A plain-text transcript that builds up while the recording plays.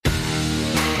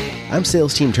I'm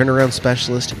sales team turnaround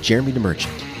specialist Jeremy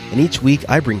DeMerchant, and each week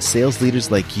I bring sales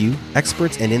leaders like you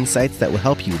experts and insights that will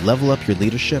help you level up your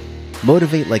leadership,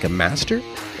 motivate like a master,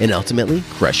 and ultimately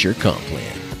crush your comp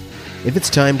plan. If it's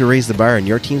time to raise the bar on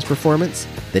your team's performance,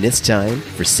 then it's time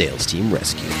for Sales Team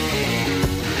Rescue.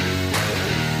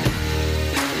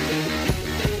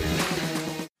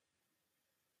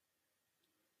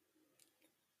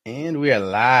 And we are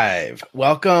live.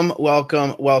 Welcome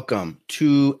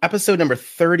to episode number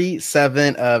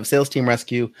 37 of Sales Team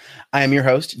Rescue. I am your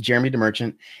host, Jeremy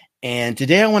DeMerchant, and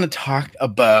today I want to talk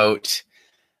about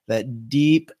that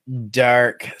deep,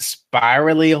 dark,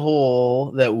 spirally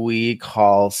hole that we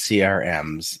call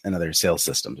CRMs and other sales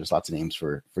systems. There's lots of names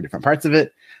for different parts of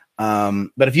it.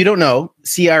 But if you don't know,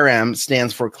 CRM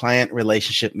stands for Client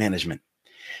Relationship Management.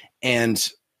 And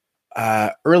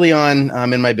early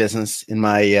on in my business, in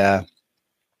my,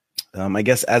 I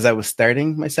guess as I was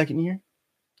starting my second year,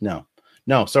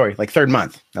 like third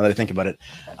month, now that I think about it,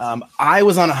 I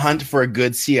was on a hunt for a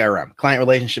good CRM, Client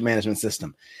Relationship Management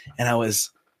System. And I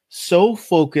was so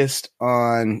focused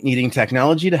on needing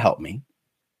technology to help me,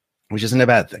 which isn't a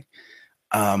bad thing.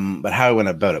 But how I went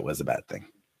about it was a bad thing.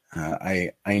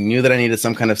 I knew that I needed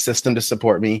some kind of system to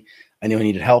support me. I knew I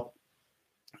needed help,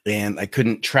 and I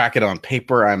couldn't track it on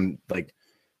paper. I'm like,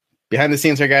 behind the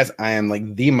scenes here, guys, I am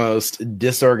like the most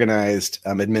disorganized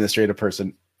administrative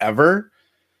person ever.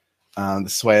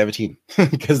 This is why I have a team,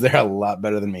 because they're a lot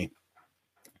better than me.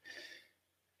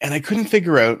 And I couldn't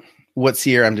figure out what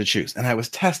CRM to choose. And I was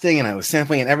testing and I was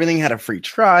sampling, and everything had a free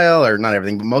trial, or not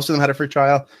everything, but most of them had a free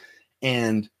trial.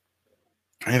 And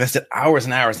I invested hours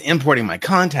and hours importing my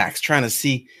contacts, trying to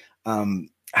see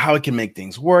how it can make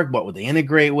things work. What would they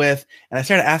integrate with? And I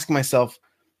started asking myself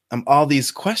all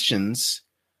these questions,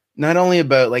 not only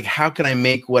about like, how can I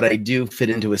make what I do fit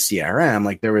into a CRM?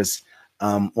 Like there was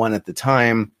one at the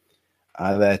time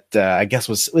that I guess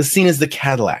was seen as the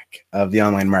Cadillac of the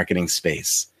online marketing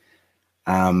space.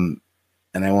 And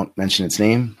I won't mention its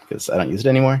name because I don't use it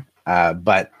anymore.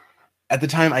 But at the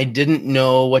time I didn't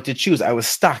know what to choose. I was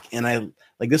stuck, and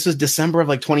this was December of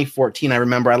 2014. I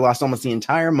remember I lost almost the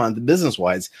entire month business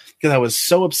wise because I was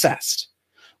so obsessed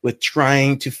with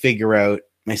trying to figure out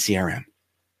my CRM.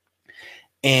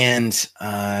 And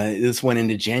this went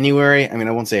into January. I mean,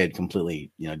 I won't say it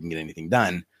completely, didn't get anything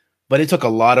done, but it took a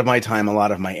lot of my time, a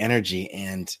lot of my energy,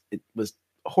 and it was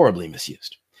horribly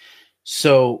misused.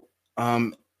 So,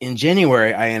 in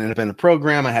January, I ended up in a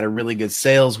program. I had a really good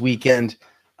sales weekend,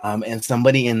 and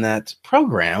somebody in that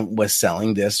program was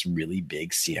selling this really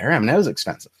big CRM, and that was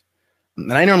expensive.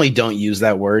 And I normally don't use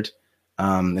that word.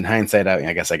 In hindsight,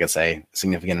 I guess I could say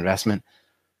significant investment.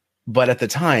 But at the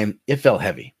time, it felt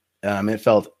heavy. It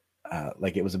felt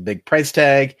like it was a big price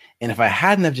tag. And if I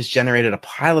hadn't have just generated a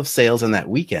pile of sales in that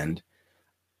weekend,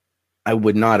 I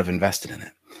would not have invested in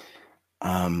it.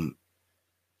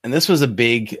 And this was a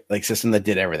big system that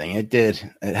did everything. It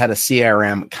had a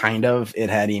CRM kind of,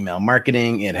 it had email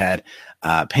marketing. It had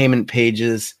payment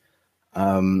pages.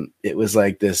 It was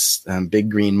like this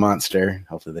big green monster.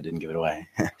 Hopefully they didn't give it away.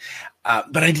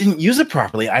 But I didn't use it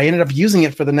properly. I ended up using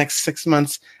it for the next 6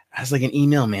 months as like an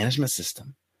email management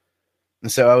system.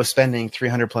 And so I was spending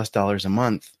 $300+ a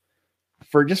month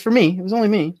for me. It was only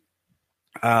me.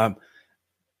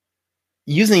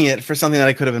 Using it for something that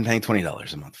I could have been paying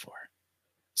 $20 a month for.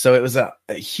 So it was a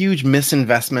huge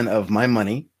misinvestment of my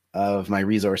money, of my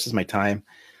resources, my time.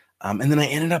 And then I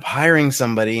ended up hiring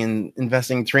somebody and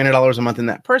investing $300 a month in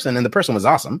that person. And the person was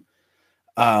awesome.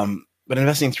 But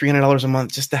investing $300 a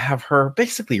month just to have her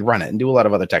basically run it and do a lot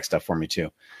of other tech stuff for me too.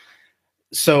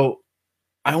 So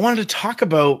I wanted to talk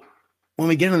about when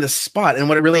we get into this spot, and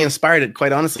what it really inspired it,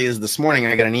 quite honestly, is this morning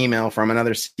I got an email from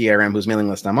another CRM whose mailing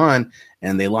list I'm on,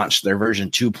 and they launched their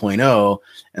version 2.0.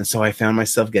 And so I found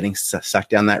myself getting sucked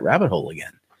down that rabbit hole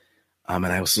again. And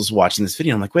I was just watching this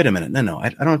video. I'm like, wait a minute. No, I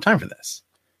don't have time for this.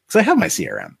 Because I have my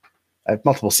CRM. I have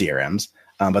multiple CRMs,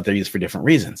 but they're used for different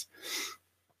reasons.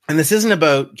 And this isn't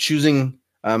about choosing,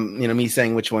 me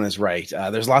saying which one is right.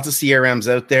 There's lots of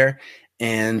CRMs out there,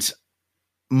 and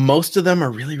most of them are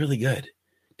really, really good,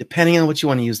 depending on what you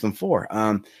want to use them for.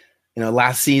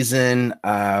 Last season,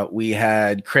 we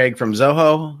had Craig from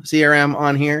Zoho CRM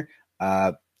on here.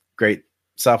 Great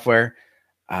software.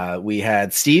 We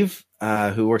had Steve,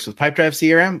 who works with Pipedrive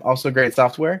CRM, also great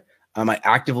software. I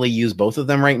actively use both of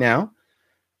them right now.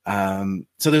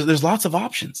 So there's lots of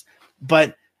options.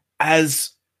 But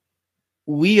as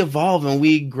we evolve and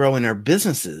we grow in our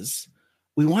businesses,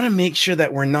 we want to make sure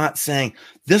that we're not saying,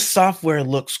 this software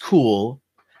looks cool.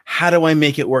 How do I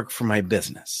make it work for my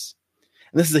business?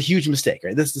 And this is a huge mistake,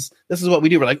 right? This is what we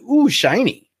do. We're like, ooh,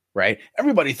 shiny. right?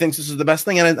 Everybody thinks this is the best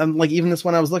thing. And I'm like, even this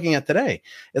one I was looking at today,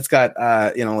 it's got,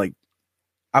 like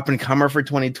up and comer for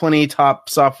 2020, top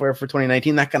software for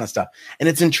 2019, that kind of stuff. And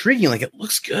it's intriguing. Like, it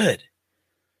looks good.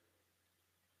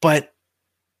 But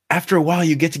after a while,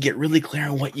 you get really clear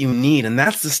on what you need. And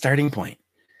that's the starting point.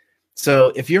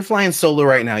 So if you're flying solo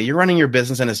right now, you're running your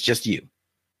business and it's just you.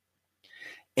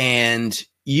 And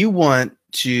you want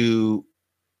to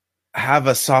have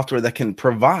a software that can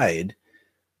provide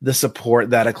the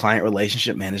support that a client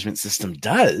relationship management system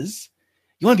does.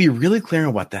 You want to be really clear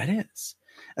on what that is.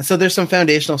 And so there's some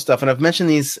foundational stuff. And I've mentioned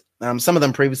these, some of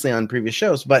them previously on previous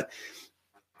shows, but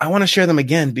I want to share them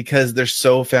again because they're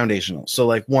so foundational. So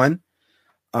like one,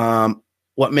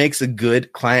 what makes a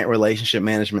good client relationship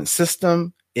management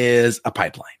system is a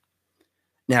pipeline.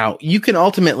 Now, you can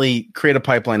ultimately create a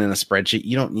pipeline in a spreadsheet.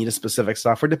 You don't need a specific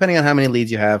software, depending on how many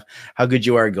leads you have, how good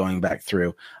you are at going back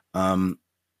through. I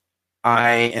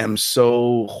am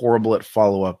so horrible at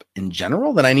follow-up in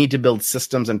general that I need to build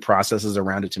systems and processes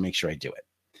around it to make sure I do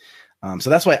it. So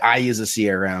that's why I use a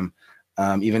CRM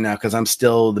even now, because I'm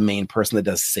still the main person that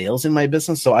does sales in my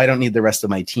business. So I don't need the rest of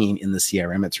my team in the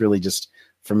CRM. It's really just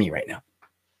for me right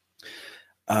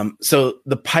now. So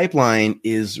the pipeline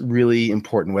is really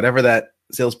important. Whatever that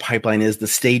sales pipeline is, the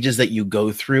stages that you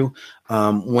go through,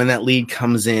 when that lead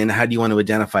comes in, how do you want to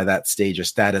identify that stage or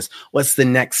status? What's the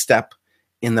next step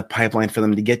in the pipeline for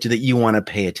them to get to that you want to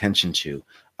pay attention to?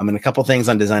 And a couple things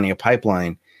on designing a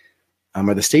pipeline,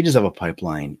 or the stages of a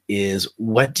pipeline, is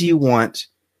what do you want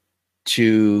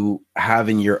to have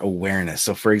in your awareness?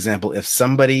 So for example, if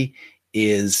somebody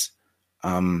is,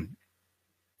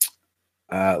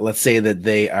 let's say that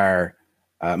they are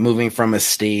moving from a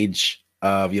stage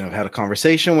of, I've had a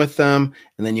conversation with them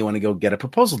and then you want to go get a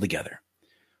proposal together.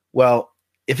 Well,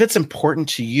 if it's important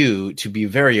to you to be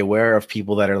very aware of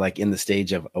people that are like in the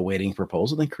stage of awaiting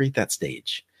proposal, then create that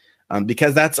stage.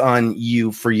 Because that's on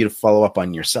you for you to follow up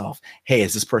on yourself. Hey,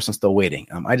 is this person still waiting?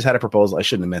 I just had a proposal. I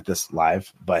shouldn't admit this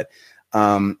live, but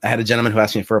I had a gentleman who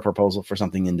asked me for a proposal for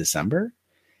something in December.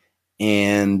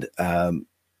 And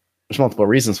there's multiple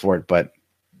reasons for it, but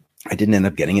I didn't end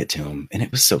up getting it to him. And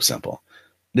it was so simple.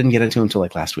 I didn't get it to him until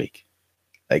like last week.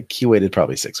 Like he waited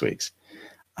probably 6 weeks.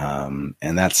 And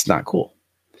that's not cool.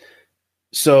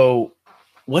 So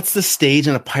what's the stage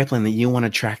in a pipeline that you want to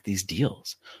track these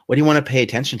deals? What do you want to pay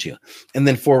attention to? And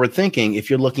then forward thinking, if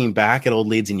you're looking back at old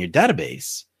leads in your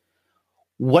database,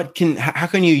 how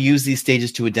can you use these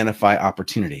stages to identify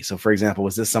opportunity? So for example,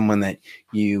 was this someone that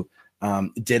you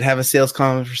did have a sales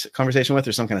conversation with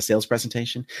or some kind of sales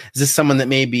presentation? Is this someone that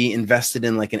may be invested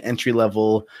in like an entry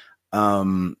level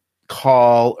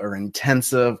call or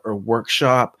intensive or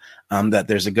workshop that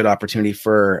there's a good opportunity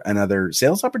for another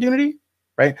sales opportunity?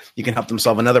 Right? You can help them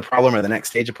solve another problem or the next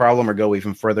stage of problem or go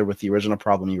even further with the original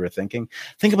problem you were thinking.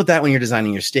 Think about that when you're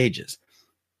designing your stages.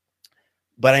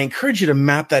 But I encourage you to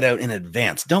map that out in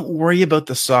advance. Don't worry about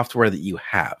the software that you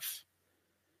have.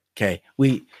 Okay.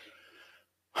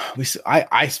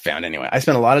 I found anyway, I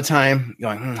spent a lot of time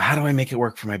going, how do I make it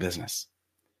work for my business?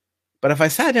 But if I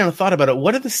sat down and thought about it,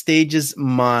 what are the stages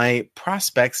my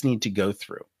prospects need to go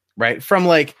through? Right? From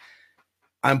like,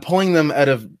 I'm pulling them out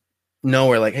of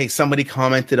nowhere, like, hey, somebody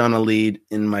commented on a lead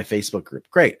in my Facebook group.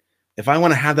 Great. If I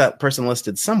want to have that person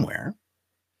listed somewhere,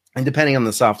 and depending on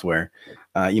the software,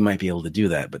 you might be able to do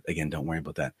that. But again, don't worry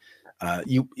about that.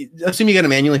 You assume you got to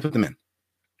manually put them in.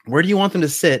 Where do you want them to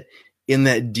sit in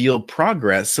that deal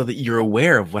progress so that you're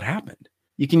aware of what happened?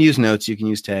 You can use notes, you can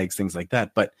use tags, things like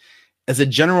that. But as a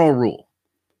general rule,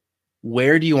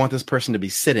 where do you want this person to be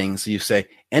sitting? So you say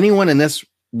anyone in this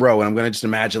row, and I'm going to just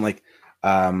imagine like,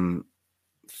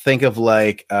 think of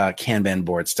like a Kanban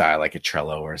board style, like a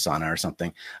Trello or Asana or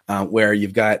something, where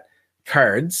you've got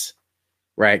cards,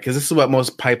 right? Because this is what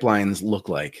most pipelines look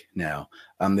like now.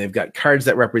 They've got cards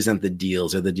that represent the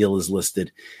deals or the deal is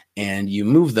listed, and you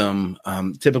move them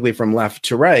typically from left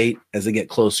to right as they get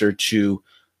closer to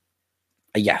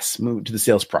a yes, move to the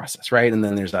sales process, right? And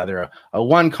then there's either a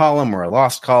won column or a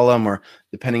lost column, or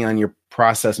depending on your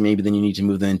process, maybe then you need to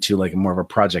move them into like more of a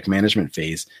project management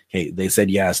phase. Okay, they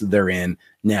said yes, they're in.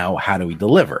 Now, how do we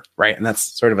deliver, right? And that's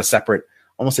sort of a separate,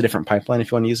 almost a different pipeline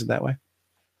if you want to use it that way.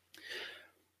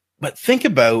 But think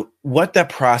about what that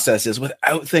process is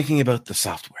without thinking about the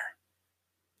software.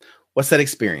 What's that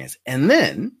experience? And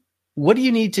then what do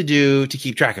you need to do to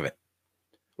keep track of it?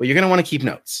 Well, you're going to want to keep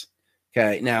notes.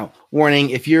 Okay. Now, warning,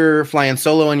 if you're flying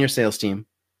solo on your sales team,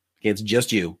 okay, it's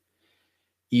just you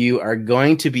are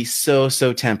going to be so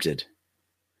tempted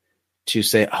to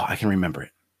say, oh, I can remember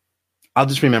it. I'll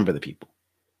just remember the people.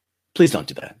 Please don't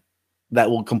do that. That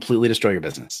will completely destroy your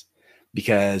business,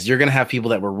 because you're going to have people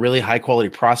that were really high quality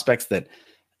prospects that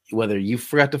whether you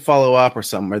forgot to follow up or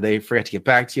they forgot to get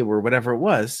back to you or whatever it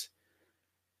was,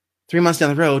 3 months down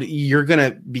the road, you're going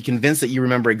to be convinced that you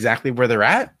remember exactly where they're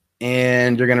at,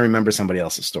 and you're going to remember somebody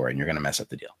else's story, and you're going to mess up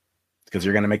the deal because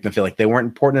you're going to make them feel like they weren't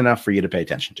important enough for you to pay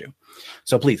attention to.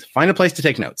 So please find a place to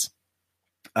take notes.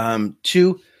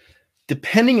 2,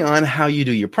 depending on how you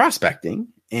do your prospecting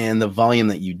and the volume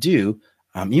that you do,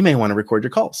 you may want to record your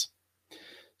calls.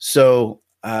 So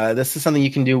this is something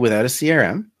you can do without a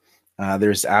CRM.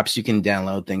 There's apps you can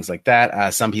download, things like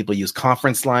that. Some people use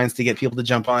conference lines to get people to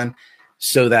jump on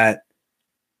so that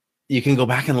you can go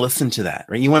back and listen to that,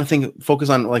 right? You want to focus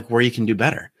on like where you can do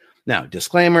better. Now,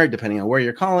 disclaimer, depending on where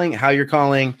you're calling, how you're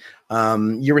calling,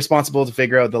 you're responsible to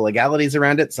figure out the legalities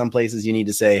around it. Some places you need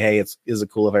to say, hey, is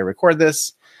it cool if I record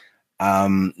this?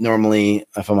 Normally,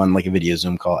 if I'm on like a video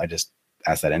Zoom call, I just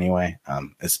ask that anyway,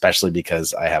 especially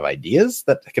because I have ideas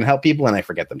that can help people and I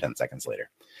forget them 10 seconds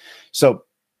later. So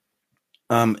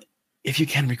if you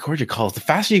can record your calls, the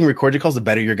faster you can record your calls, the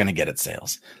better you're going to get at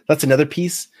sales. That's another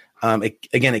piece.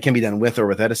 Again, it can be done with or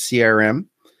without a CRM,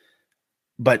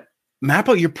 but map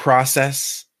out your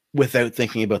process without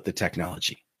thinking about the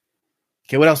technology.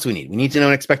 Okay, what else do we need? We need to know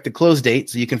an expected close date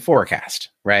so you can forecast,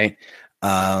 right? So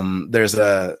I'm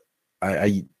a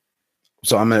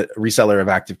reseller of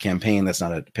ActiveCampaign. That's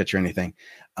not a pitch or anything.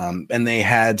 And they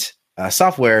had a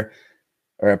software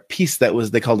or a piece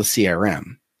they called a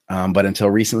CRM. But until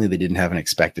recently, they didn't have an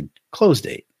expected close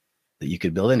date that you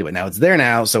could build into it. Now it's there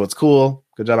now, so it's cool.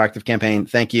 Good job, ActiveCampaign.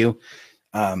 Thank you.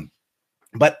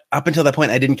 But up until that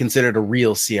point, I didn't consider it a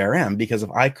real CRM because if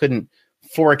I couldn't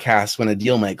forecast when a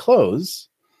deal might close,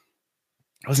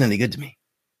 it wasn't any good to me.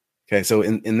 Okay, so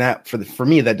in that, for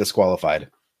me, that disqualified.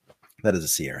 That is a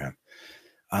CRM.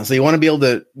 So you want to be able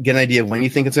to get an idea of when you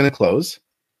think it's going to close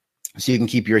so you can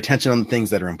keep your attention on the things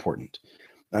that are important.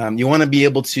 You want to be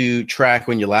able to track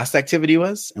when your last activity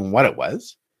was and what it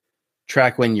was,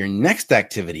 track when your next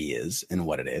activity is and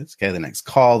what it is. Okay, the next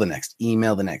call, the next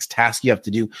email, the next task you have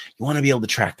to do. You want to be able to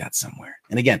track that somewhere.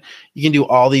 And again, you can do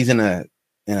all these in a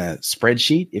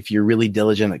spreadsheet if you're really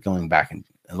diligent at going back and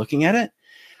looking at it.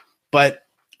 But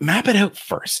map it out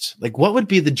first. Like, what would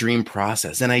be the dream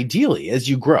process? And ideally, as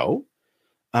you grow,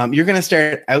 you're going to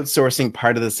start outsourcing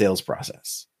part of the sales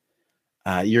process.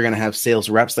 You're going to have sales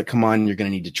reps that come on. You're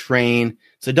going to need to train.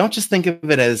 So don't just think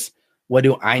of it as, what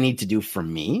do I need to do for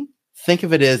me? Think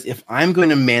of it as, if I'm going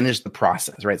to manage the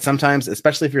process, right? Sometimes,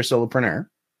 especially if you're a solopreneur,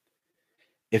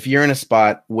 if you're in a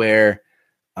spot where,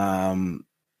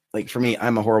 like for me,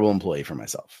 I'm a horrible employee for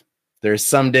myself. There's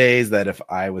some days that if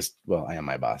I am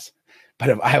my boss, but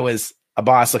if I was a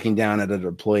boss looking down at an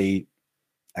employee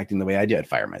acting the way I do, I'd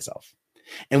fire myself.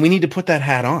 And we need to put that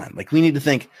hat on. Like, we need to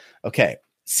think, okay,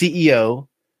 CEO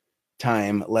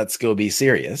time, let's go be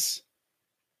serious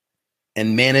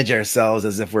and manage ourselves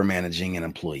as if we're managing an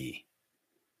employee.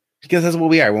 Because that's what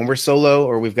we are. When we're solo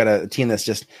or we've got a team that's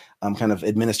just kind of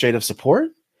administrative support,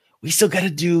 we still got to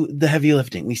do the heavy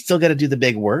lifting. We still got to do the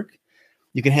big work.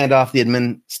 You can hand off the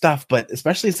admin stuff, but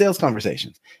especially sales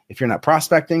conversations. If you're not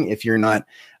prospecting, if you're not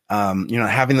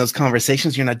having those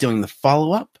conversations, you're not doing the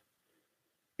follow-up,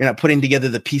 you're not putting together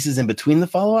the pieces in between the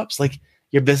follow-ups, like,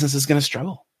 your business is going to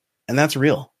struggle. And that's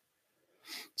real.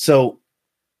 So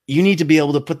you need to be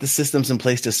able to put the systems in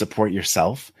place to support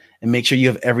yourself and make sure you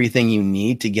have everything you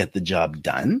need to get the job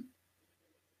done.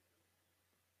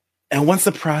 And once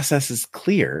the process is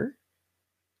clear,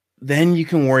 then you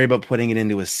can worry about putting it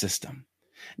into a system.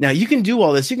 Now, you can do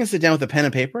all this. You can sit down with a pen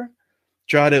and paper,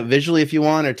 draw it out visually if you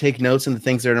want, or take notes on the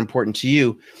things that are important to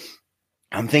you.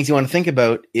 Things you want to think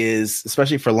about is,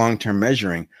 especially for long-term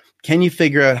measuring, can you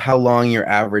figure out how long your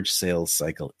average sales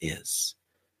cycle is?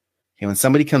 Okay, when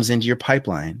somebody comes into your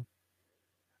pipeline,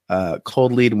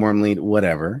 cold lead, warm lead,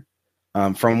 whatever,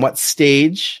 from what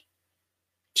stage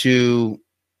to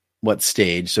what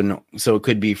stage? So it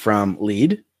could be from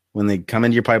lead, when they come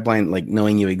into your pipeline, like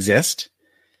knowing you exist,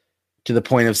 to the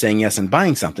point of saying yes and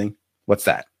buying something. What's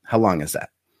that? How long is that?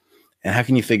 And how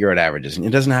can you figure out averages? And it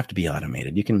doesn't have to be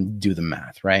automated. You can do the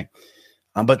math, right?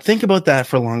 But think about that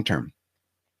for long term.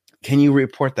 Can you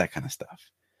report that kind of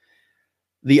stuff?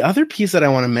 The other piece that I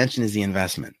want to mention is the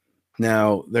investment.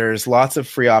 Now, there's lots of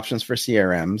free options for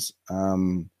CRMs.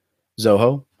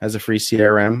 Zoho has a free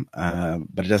CRM,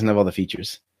 but it doesn't have all the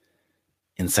features.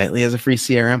 Insightly has a free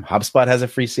CRM. HubSpot has a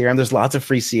free CRM. There's lots of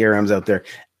free CRMs out there.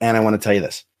 And I want to tell you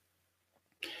this.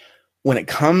 When it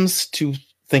comes to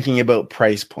thinking about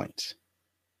price point,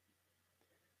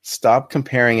 stop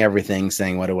comparing everything,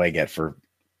 saying, what do I get for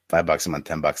 $5 a month,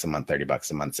 $10 a month,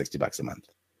 $30 a month, $60 a month?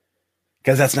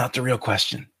 Because that's not the real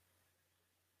question.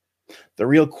 The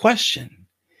real question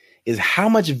is, how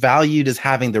much value does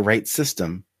having the right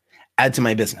system add to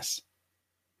my business?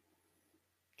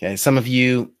 Okay. Some of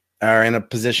you are in a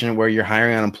position where you're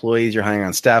hiring on employees, you're hiring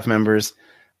on staff members.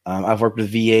 I've worked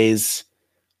with VAs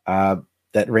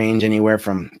that range anywhere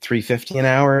from $350 an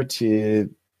hour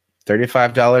to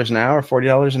 $35 an hour,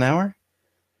 $40 an hour.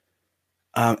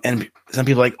 And some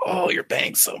people are like, oh, you're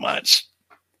paying so much,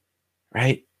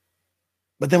 right?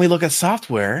 But then we look at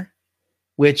software,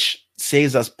 which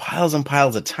saves us piles and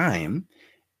piles of time.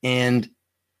 And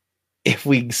if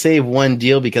we save one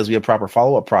deal because we have proper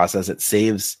follow-up process,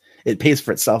 it pays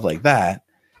for itself like that.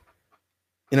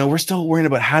 We're still worrying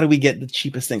about how do we get the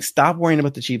cheapest thing. Stop worrying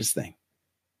about the cheapest thing.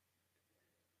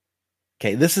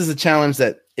 Okay, this is a challenge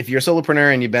that if you're a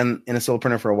solopreneur and you've been in a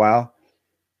solopreneur for a while,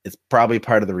 it's probably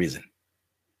part of the reason.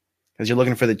 Because you're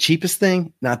looking for the cheapest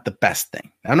thing, not the best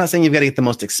thing. I'm not saying you've got to get the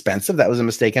most expensive. That was a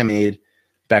mistake I made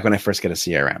back when I first got a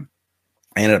CRM.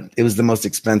 It was the most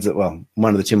expensive, well,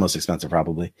 one of the two most expensive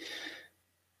probably.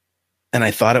 And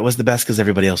I thought it was the best because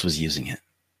everybody else was using it,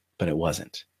 but it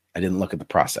wasn't. I didn't look at the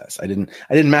process. I didn't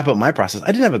map out my process. I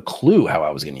didn't have a clue how I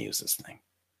was going to use this thing.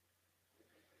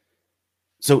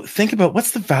 So think about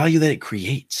what's the value that it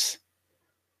creates.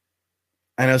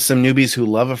 I know some newbies who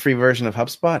love a free version of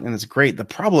HubSpot, and it's great. The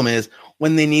problem is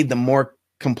when they need the more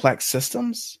complex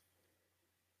systems,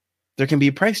 there can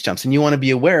be price jumps, and you want to be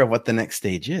aware of what the next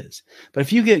stage is. But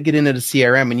if you get into the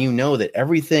CRM and you know that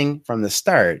everything from the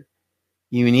start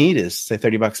you need is, say,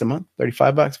 $30 a month,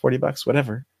 $35, $40,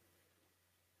 whatever,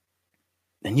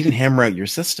 then you can hammer out your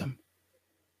system.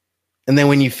 And then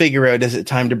when you figure out, is it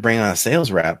time to bring on a sales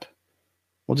rep?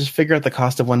 We'll just figure out the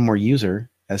cost of one more user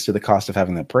as to the cost of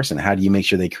having that person. How do you make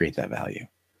sure they create that value?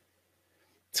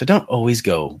 So don't always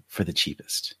go for the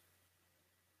cheapest,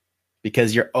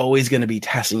 because you're always going to be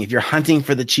testing. If you're hunting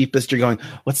for the cheapest, you're going,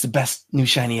 what's the best new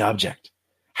shiny object?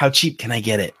 How cheap can I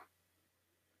get it?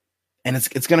 And it's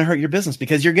going to hurt your business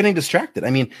because you're getting distracted.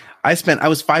 I mean, I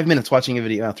was 5 minutes watching a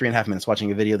video, 3.5 minutes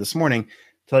watching a video this morning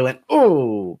till I went,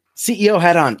 oh, CEO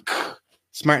hat on,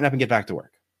 smarten up and get back to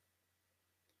work.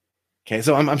 Okay,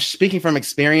 so I'm speaking from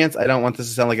experience. I don't want this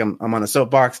to sound like I'm on a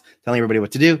soapbox telling everybody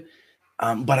what to do.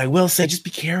 But I will say, just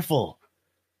be careful.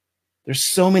 There's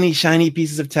so many shiny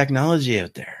pieces of technology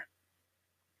out there.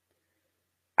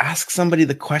 Ask somebody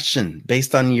the question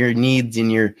based on your needs in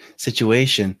your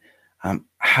situation.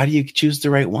 How do you choose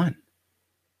the right one?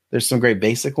 There's some great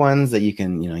basic ones that you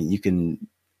can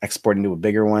export into a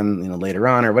bigger one, later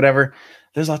on or whatever.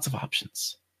 There's lots of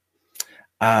options.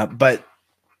 But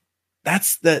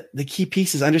that's the key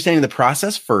piece, is understanding the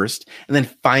process first and then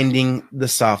finding the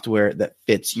software that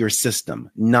fits your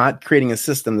system, not creating a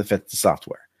system that fits the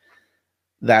software.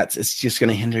 It's just going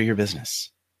to hinder your business.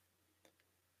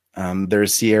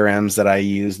 There's CRMs that I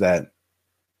use that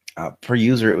per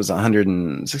user, it was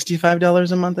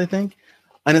 $165 a month, I think.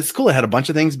 And it's cool. It had a bunch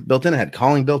of things built in. It had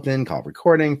calling built in, call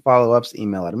recording, follow-ups,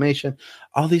 email automation,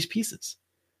 all these pieces.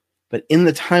 But in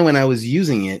the time when I was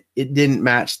using it, it didn't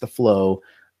match the flow.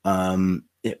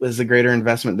 It was a greater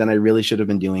investment than I really should have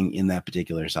been doing in that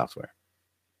particular software.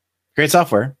 Great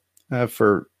software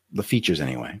for the features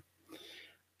anyway.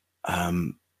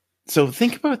 So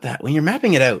think about that. When you're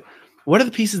mapping it out, what are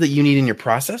the pieces that you need in your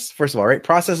process? First of all, right?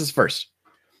 Process is first.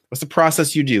 What's the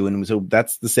process you do? And so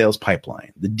that's the sales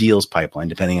pipeline, the deals pipeline,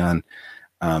 depending on,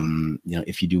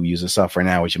 if you do use a software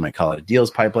now, which you might call it a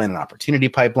deals pipeline, an opportunity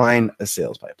pipeline, a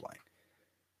sales pipeline.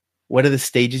 What are the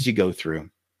stages you go through?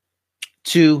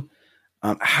 2,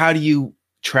 how do you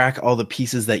track all the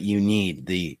pieces that you need?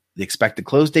 The expected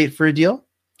close date for a deal,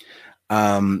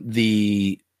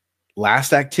 the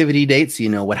last activity date, so you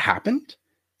know what happened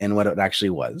and what it actually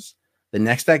was, the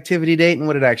next activity date and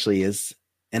what it actually is,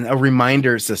 and a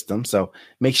reminder system. So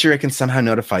make sure it can somehow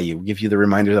notify you, give you the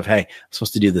reminders of, hey, I'm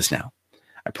supposed to do this now.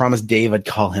 I promised Dave I'd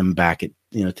call him back at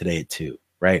today at 2,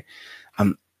 right?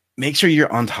 Make sure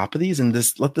you're on top of these and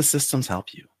let the systems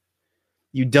help you.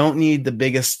 You don't need the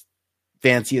biggest,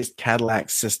 fanciest Cadillac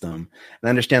system, and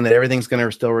understand that everything's going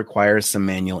to still require some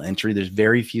manual entry. There's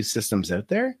very few systems out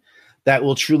there that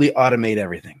will truly automate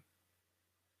everything.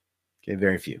 Okay,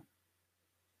 very few.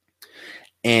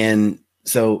 And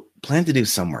so plan to do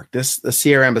some work. The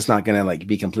CRM is not going to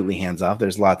be completely hands off.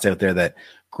 There's lots out there that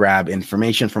grab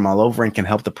information from all over and can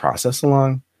help the process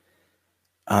along.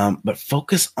 But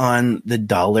focus on the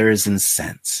dollars and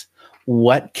cents.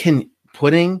 What can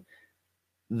putting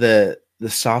the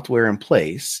software in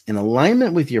place in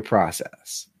alignment with your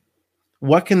process,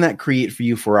 what can that create for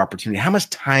you for opportunity? How much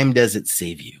time does it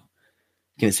save you?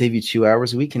 Can it save you 2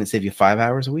 hours a week? Can it save you 5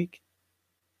 hours a week?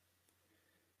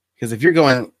 Because if you're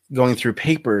going through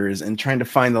papers and trying to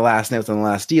find the last notes on the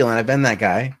last deal, and I've been that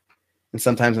guy, and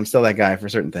sometimes I'm still that guy for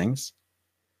certain things,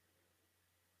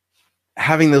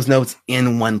 having those notes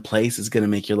in one place is going to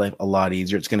make your life a lot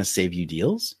easier. It's going to save you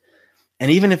deals.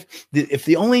 And even if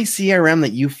the only CRM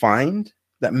that you find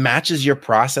that matches your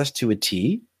process to a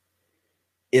T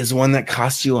is one that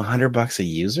costs you $100 a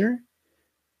user,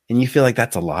 and you feel like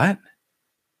that's a lot,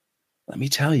 let me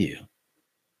tell you,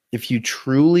 if you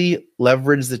truly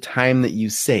leverage the time that you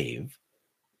save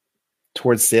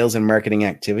towards sales and marketing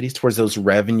activities, towards those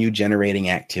revenue generating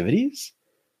activities,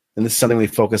 and this is something we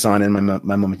focus on in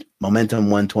my Momentum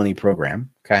 120 program.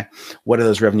 Okay. What are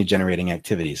those revenue generating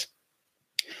activities?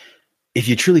 If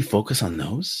you truly focus on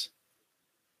those,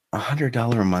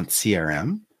 $100 a month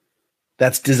CRM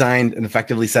that's designed and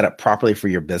effectively set up properly for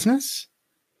your business,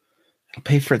 it'll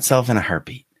pay for itself in a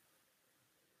heartbeat.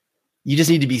 You just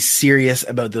need to be serious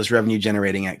about those revenue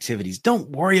generating activities. Don't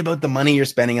worry about the money you're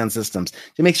spending on systems.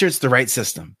 To make sure it's the right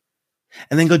system.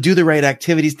 And then go do the right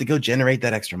activities to go generate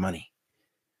that extra money.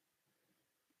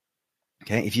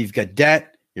 Okay. If you've got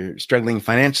debt, you're struggling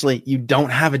financially, you don't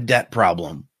have a debt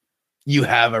problem. You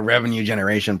have a revenue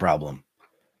generation problem.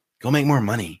 Go make more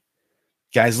money.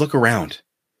 Guys, look around.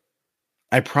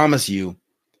 I promise you,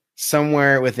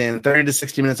 somewhere within 30 to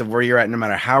 60 minutes of where you're at, no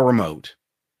matter how remote,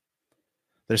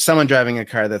 there's someone driving a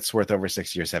car that's worth over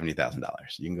 $60,000 or $70,000.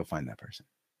 You can go find that person.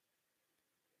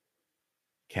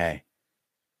 Okay.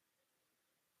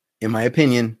 In my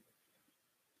opinion,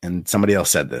 and somebody else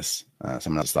said this,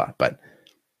 someone else thought, but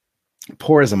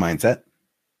poor is a mindset.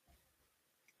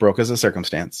 Broke is a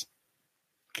circumstance.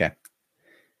 Okay.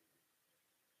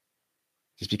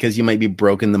 Just because you might be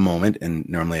broke in the moment, and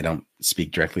normally I don't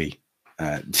speak directly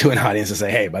to an audience and say,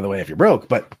 hey, by the way, if you're broke,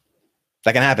 but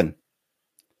that can happen.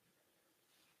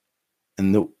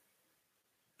 And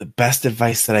the best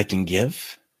advice that I can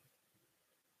give,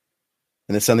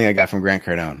 and it's something I got from Grant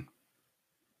Cardone,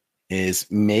 is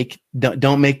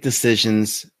don't make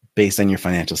decisions based on your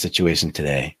financial situation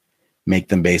today. Make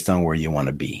them based on where you want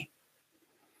to be.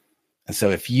 And so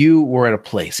if you were at a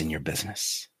place in your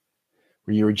business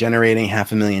where you were generating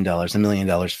 $500,000, $1 million,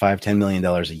 $5-10 million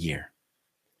a year,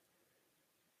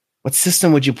 what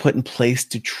system would you put in place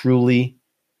to truly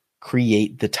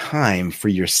create the time for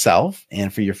yourself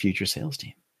and for your future sales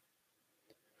team?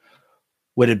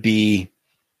 Would it be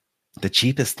the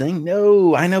cheapest thing?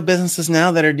 No, I know businesses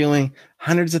now that are doing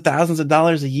hundreds of thousands of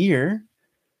dollars a year,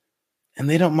 and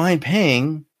they don't mind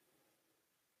paying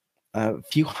a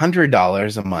few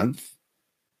 $100s a month.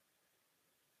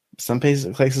 Some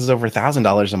places over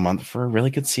 $1,000 a month for a really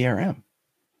good CRM.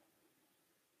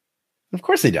 Of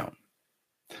course they don't.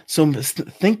 So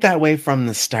think that way from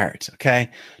the start, okay?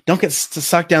 Don't get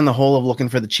sucked down the hole of looking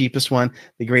for the cheapest one,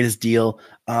 the greatest deal.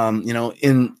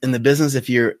 In the business, if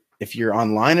you're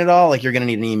online at all, like you're going to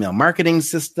need an email marketing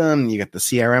system. You got the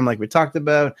CRM, like we talked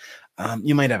about.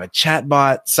 You might have a chat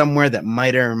bot somewhere that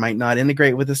might or might not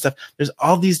integrate with this stuff. There's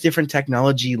all these different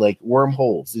technology, like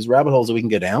wormholes, these rabbit holes that we can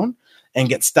go down and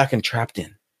get stuck and trapped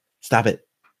in. Stop it.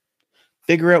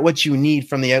 Figure out what you need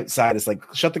from the outside. It's like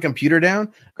shut the computer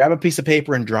down, grab a piece of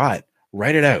paper and draw it.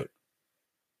 Write it out.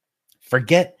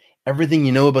 Forget everything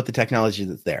you know about the technology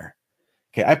that's there.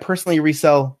 Okay, I personally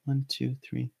resell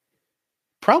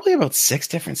probably about 6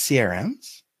 different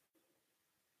CRMs.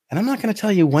 And I'm not going to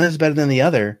tell you one is better than the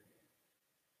other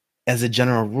as a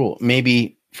general rule.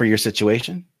 Maybe for your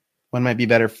situation, one might be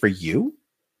better for you.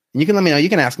 And you can let me know. You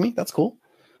can ask me. That's cool.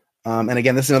 And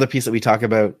again, this is another piece that we talk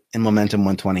about in Momentum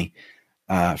 120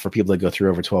 for people that go through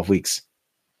over 12 weeks.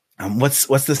 What's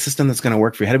the system that's going to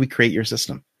work for you? How do we create your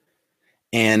system?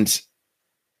 And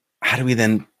how do we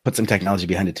then put some technology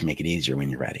behind it to make it easier when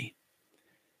you're ready?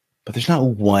 But there's not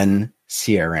one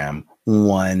CRM,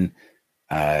 one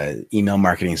email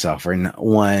marketing software,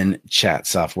 one chat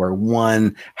software,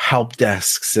 one help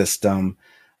desk system,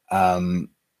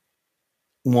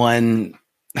 one,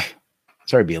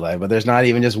 sorry, Be Live, but there's not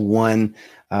even just one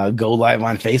go live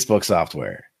on Facebook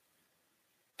software.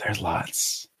 There's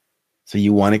lots. So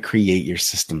you want to create your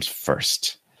systems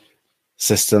first.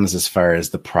 Systems as far as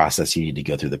the process you need to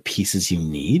go through, the pieces you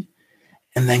need,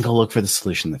 and then go look for the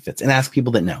solution that fits and ask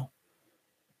people that know.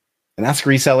 And ask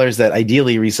resellers that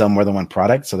ideally resell more than one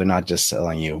product. So they're not just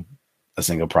selling you a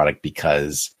single product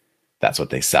because that's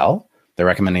what they sell. They're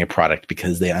recommending a product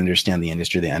because they understand the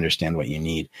industry, they understand what you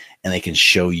need, and they can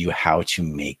show you how to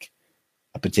make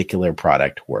a particular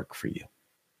product work for you.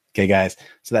 Okay, guys.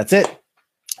 So that's it.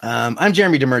 I'm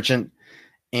Jeremy DeMerchant,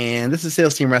 and this is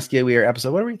Sales Team Rescue. We are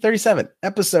episode, 37.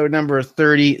 Episode number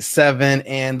 37,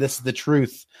 and this is the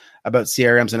truth about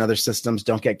CRMs and other systems.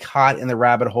 Don't get caught in the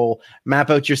rabbit hole. Map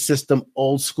out your system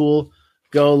old school.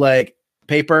 Go like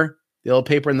paper, the old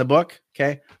paper in the book,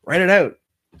 okay? Write it out.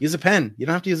 Use a pen. You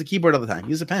don't have to use a keyboard all the time.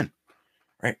 Use a pen.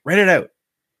 Right? Write it out.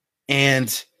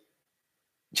 and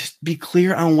just be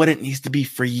clear on what it needs to be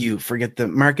for you. Forget the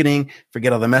marketing,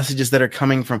 forget all the messages that are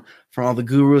coming from all the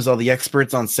gurus, all the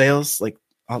experts on sales. Like,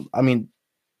 I mean,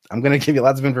 I'm going to give you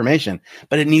lots of information,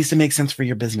 but it needs to make sense for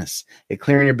your business. Get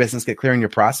clear in your business, get clear in your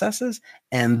processes,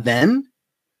 and then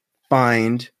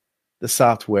find the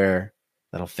software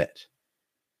that'll fit.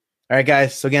 All right,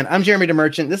 guys. So again, I'm Jeremy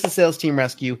DeMerchant. This is Sales Team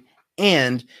Rescue,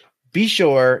 and be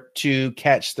sure to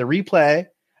catch the replay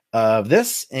of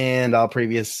this and all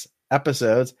previous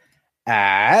episodes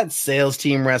at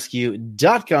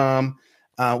salesteamrescue.com.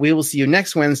 We will see you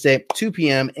next Wednesday, 2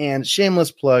 p.m. And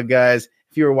shameless plug, guys,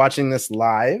 if you are watching this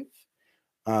live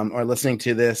or listening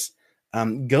to this,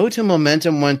 go to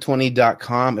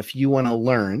momentum120.com if you want to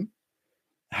learn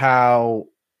how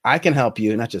I can help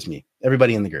you, not just me,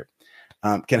 everybody in the group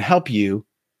can help you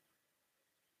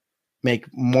make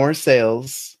more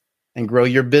sales and grow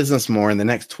your business more in the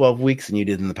next 12 weeks than you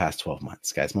did in the past 12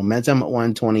 months. Guys,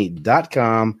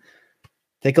 momentum120.com.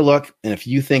 Take a look. And if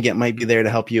you think it might be there to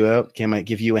help you out, might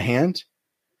give you a hand,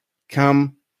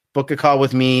 come book a call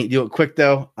with me. Do it quick,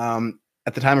 though.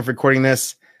 At the time of recording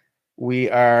this, we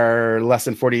are less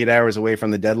than 48 hours away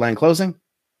from the deadline closing.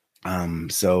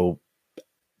 So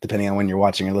depending on when you're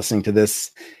watching or listening to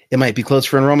this, it might be closed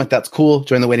for enrollment. That's cool.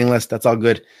 Join the waiting list. That's all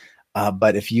good.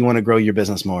 But if you want to grow your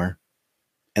business more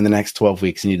in the next 12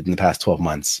 weeks than you did in the past 12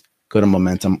 months, go to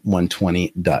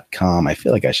momentum120.com. I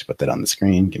feel like I should put that on the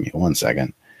screen. Give me 1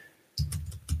 second.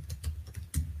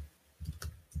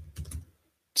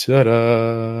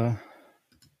 Ta-da.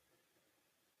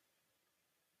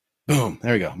 Boom.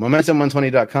 There we go.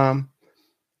 Momentum120.com.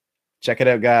 Check it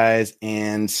out, guys.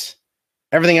 And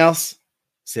everything else,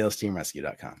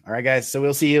 salesteamrescue.com. All right, guys. So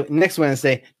we'll see you next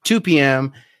Wednesday, 2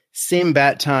 p.m. Same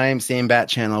bat time, same bat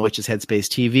channel, which is Headspace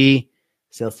TV.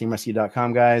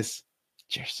 salesteamrescue.com, guys.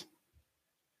 Cheers.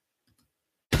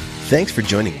 Thanks for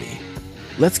joining me.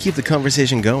 Let's keep the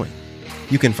conversation going.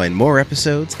 You can find more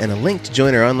episodes and a link to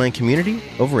join our online community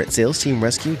over at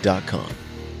salesteamrescue.com.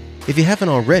 If you haven't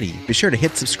already, be sure to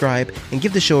hit subscribe and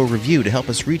give the show a review to help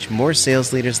us reach more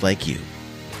sales leaders like you.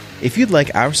 If you'd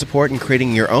like our support in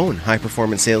creating your own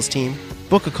high-performance sales team,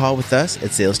 book a call with us at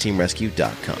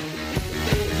salesteamrescue.com.